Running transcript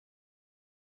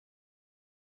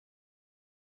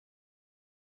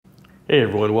Hey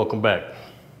everyone, welcome back.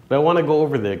 I want to go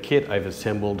over the kit I've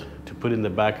assembled to put in the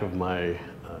back of my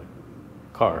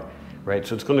car, right?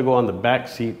 So it's going to go on the back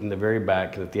seat in the very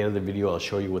back, and at the end of the video I'll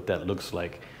show you what that looks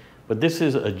like. But this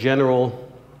is a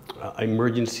general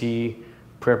emergency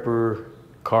prepper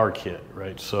car kit,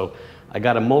 right? So I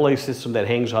got a mole system that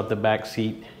hangs off the back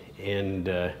seat, and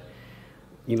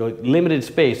you know, limited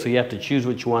space, so you have to choose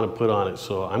what you want to put on it.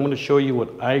 So I'm going to show you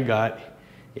what I got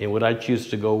and what I choose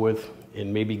to go with,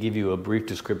 and maybe give you a brief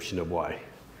description of why.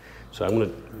 So I'm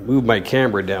going to move my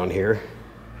camera down here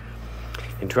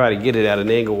and try to get it at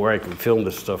an angle where I can film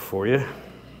this stuff for you.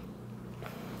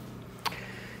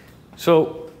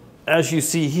 So as you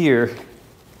see here,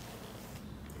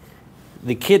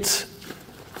 the kit's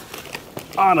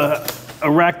on a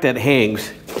rack that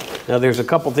hangs. Now there's a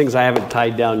couple things I haven't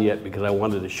tied down yet because I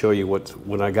wanted to show you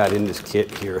what I got in this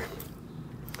kit here.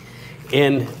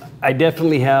 And I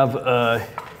definitely have a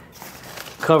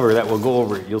cover that will go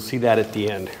over it. You'll see that at the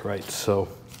end, right? So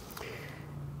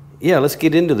yeah, let's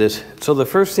get into this. So the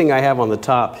first thing I have on the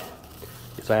top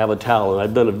is I have a towel, and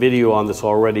I've done a video on this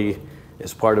already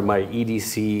as part of my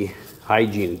EDC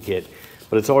hygiene kit.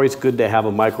 But it's always good to have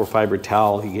a microfiber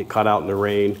towel. You get caught out in the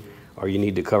rain or you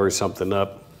need to cover something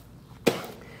up.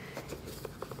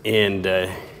 And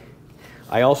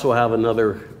I also have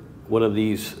another one of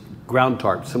these ground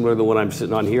tarps, similar to the one I'm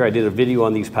sitting on here. I did a video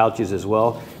on these pouches as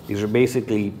well. These are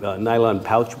basically nylon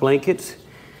pouch blankets,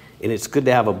 and it's good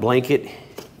to have a blanket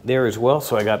there as well,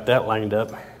 so I got that lined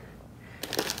up.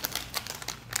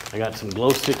 I got some glow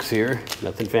sticks here,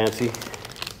 nothing fancy.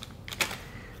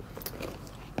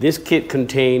 This kit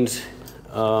contains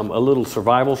a little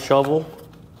survival shovel,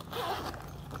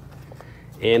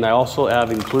 and I also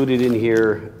have included in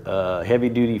here a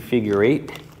heavy-duty figure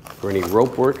 8 for any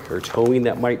rope work or towing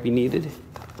that might be needed.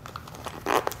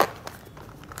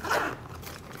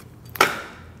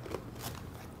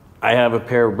 I have a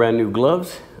pair of brand new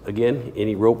gloves. Again,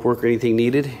 any rope work or anything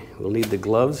needed, we'll need the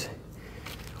gloves.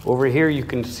 Over here you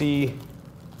can see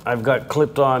I've got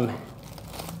clipped on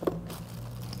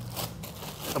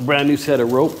a brand new set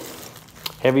of rope,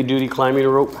 heavy-duty climbing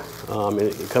rope. And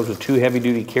it comes with 2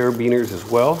 heavy-duty carabiners as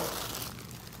well.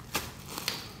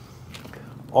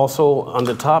 Also on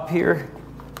the top here,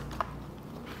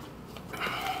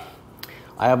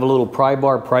 I have a little pry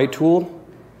bar pry tool.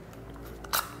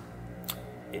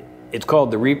 It's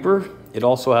called the Reaper. It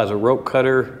also has a rope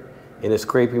cutter and a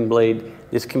scraping blade.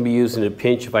 This can be used in a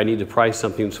pinch if I need to pry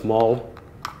something small.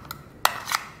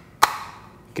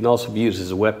 It can also be used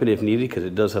as a weapon if needed because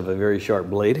it does have a very sharp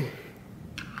blade.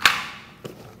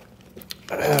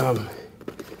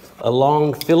 A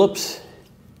long Phillips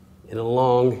and a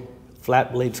long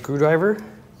flat blade screwdriver.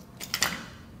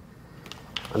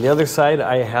 On the other side,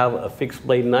 I have a fixed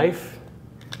blade knife,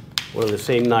 one of the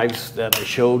same knives that I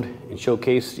showed and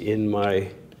showcased in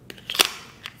my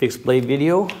fixed blade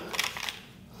video.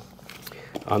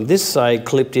 On this side,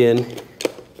 clipped in,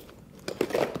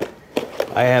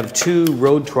 I have 2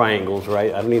 road triangles,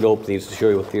 right? I don't need to open these to show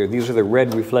you what they are. These are the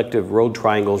red reflective road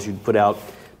triangles you'd put out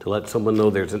to let someone know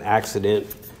there's an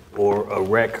accident or a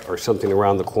wreck or something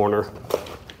around the corner.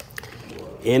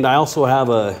 And I also have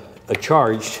a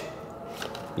charged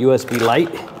USB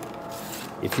light.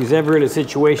 If you're ever in a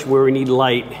situation where we need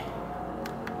light,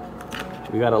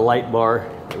 we got a light bar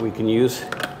that we can use.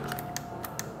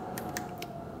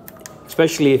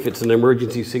 Especially if it's an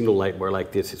emergency signal light bar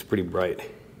like this, it's pretty bright.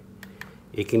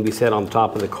 It can be set on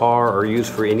top of the car or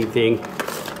used for anything.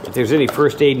 If there's any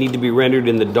first aid need to be rendered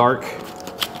in the dark,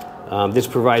 this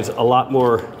provides a lot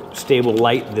more stable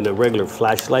light than a regular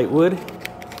flashlight would.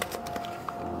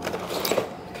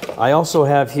 I also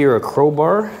have here a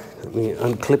crowbar. Let me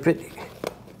unclip it.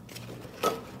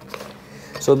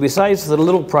 So besides the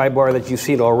little pry bar that you've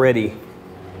seen already,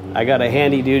 I got a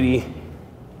handy duty,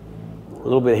 a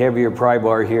little bit heavier pry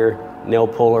bar here, nail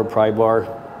puller pry bar.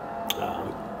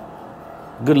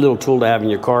 Good little tool to have in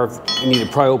your car if you need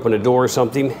to pry open a door or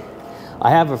something. I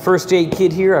have a first aid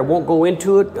kit here. I won't go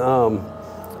into it,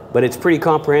 but it's pretty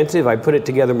comprehensive. I put it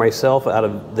together myself out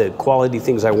of the quality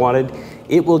things I wanted.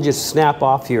 It will just snap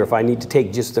off here. If I need to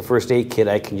take just the first aid kit,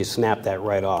 I can just snap that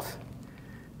right off,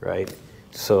 right?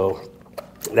 So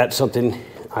that's something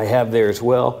I have there as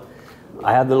well.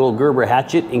 I have the little Gerber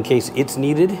hatchet in case it's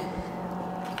needed.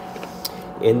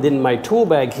 And then my tool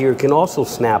bag here can also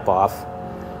snap off.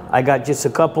 I got just a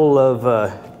couple of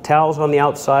towels on the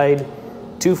outside,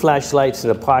 2 flashlights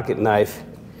and a pocket knife.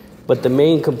 But the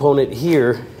main component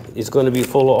here is going to be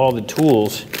full of all the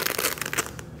tools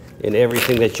and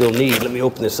everything that you'll need. Let me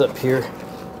open this up here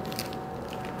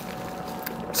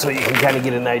so you can kind of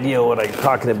get an idea of what I'm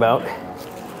talking about.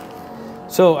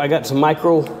 So I got some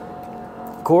micro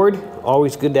cord,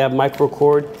 always good to have micro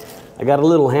cord. I got a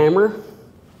little hammer,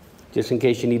 just in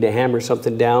case you need to hammer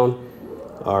something down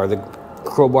or the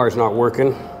crowbar is not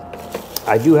working.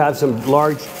 I do have some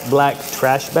large black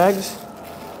trash bags.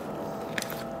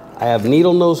 I have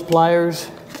needle nose pliers,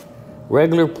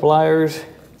 regular pliers,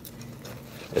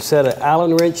 a set of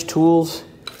Allen wrench tools,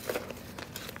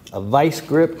 a vice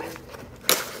grip,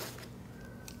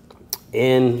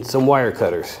 and some wire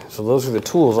cutters. So those are the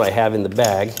tools I have in the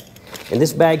bag. And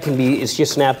this bag can be, it's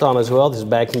just snapped on as well. This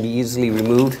bag can be easily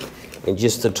removed and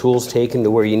just the tools taken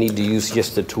to where you need to use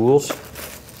just the tools.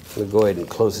 We'll go ahead and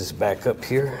close this back up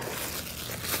here.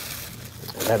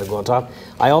 That'll go on top.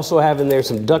 I also have in there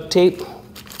some duct tape,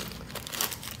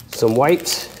 some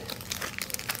wipes,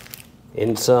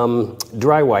 and some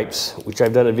dry wipes, which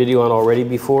I've done a video on already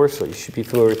before, so you should be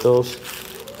familiar with those.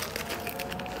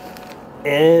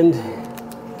 And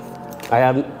I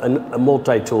have a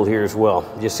multi-tool here as well,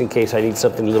 just in case I need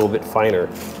something a little bit finer.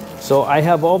 So I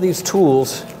have all these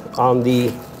tools on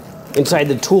the inside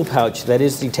the tool pouch that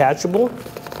is detachable.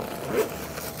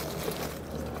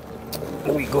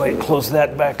 Let me go ahead and close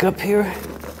that back up here.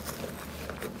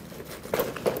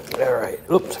 All right,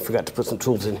 oops, I forgot to put some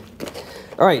tools in.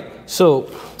 All right, so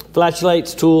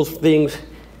flashlights, tools, things.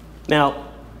 Now,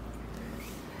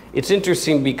 it's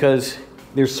interesting because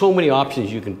there's so many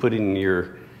options you can put in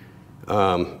your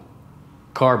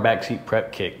car backseat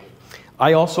prep kit.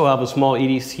 I also have a small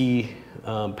EDC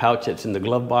pouch that's in the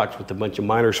glove box with a bunch of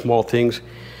minor small things.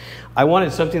 I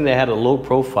wanted something that had a low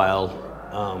profile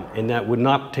and that would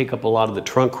not take up a lot of the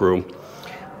trunk room.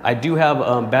 I do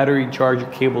have battery charger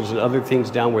cables and other things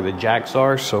down where the jacks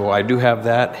are, so I do have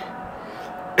that.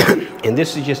 And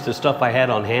this is just the stuff I had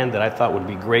on hand that I thought would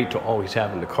be great to always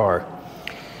have in the car.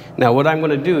 Now what I'm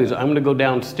going to do is I'm going to go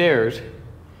downstairs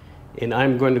and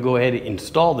I'm going to go ahead and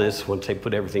install this once I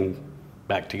put everything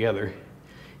back together.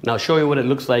 And I'll show you what it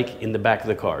looks like in the back of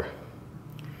the car.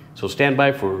 So stand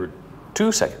by for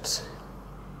 2 seconds.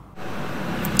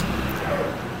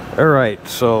 All right,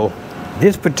 so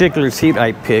this particular seat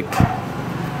I picked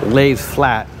lays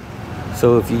flat.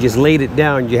 So if you just laid it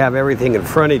down, you have everything in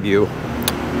front of you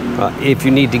if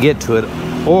you need to get to it.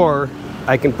 Or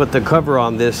I can put the cover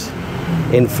on this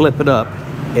and flip it up.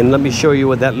 And let me show you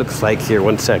what that looks like here,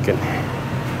 1 second.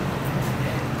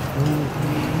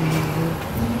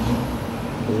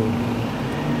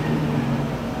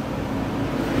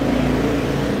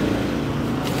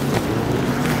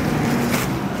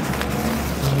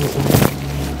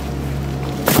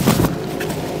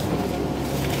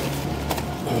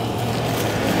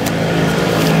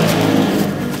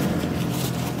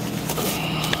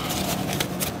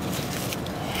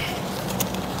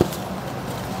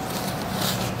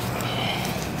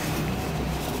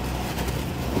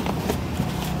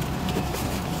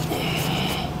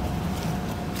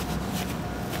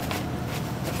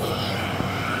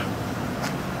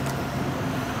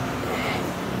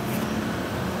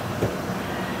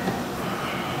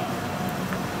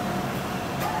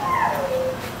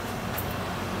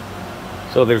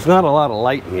 So there's not a lot of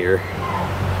light in here,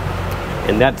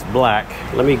 and that's black.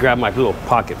 Let me grab my little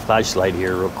pocket flashlight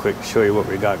here real quick, show you what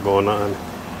we got going on.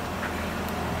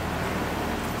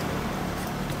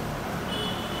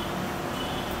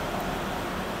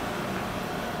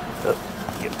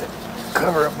 Oh, get the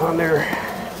cover up on there.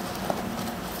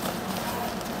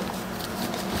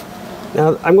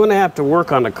 Now I'm going to have to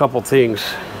work on a couple things.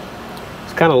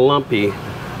 It's kind of lumpy,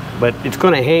 but it's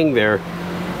going to hang there.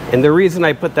 And the reason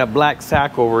I put that black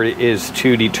sack over it is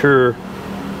to deter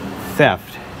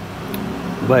theft.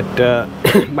 But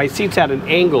my seat's at an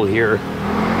angle here,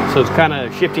 so it's kind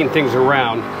of shifting things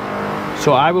around.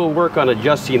 So I will work on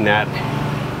adjusting that.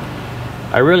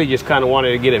 I really just kind of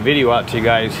wanted to get a video out to you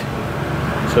guys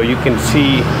so you can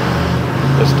see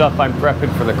the stuff I'm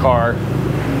prepping for the car.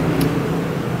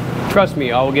 Trust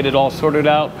me, I will get it all sorted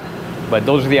out, but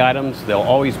those are the items. They'll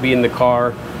always be in the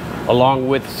car, along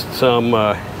with some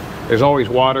there's always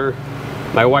water,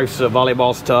 my wife's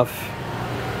volleyball stuff,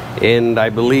 and I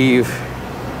believe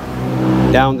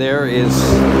down there is,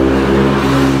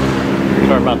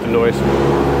 sorry about the noise,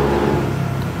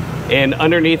 and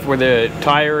underneath where the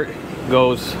tire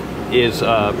goes is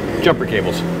jumper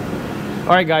cables.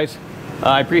 All right guys,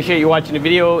 I appreciate you watching the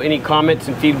video. Any comments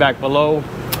and feedback below.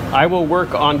 I will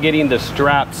work on getting the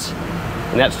straps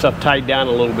and that stuff tied down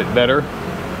a little bit better,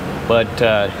 but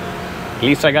at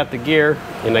least I got the gear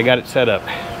and I got it set up.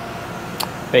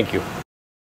 Thank you.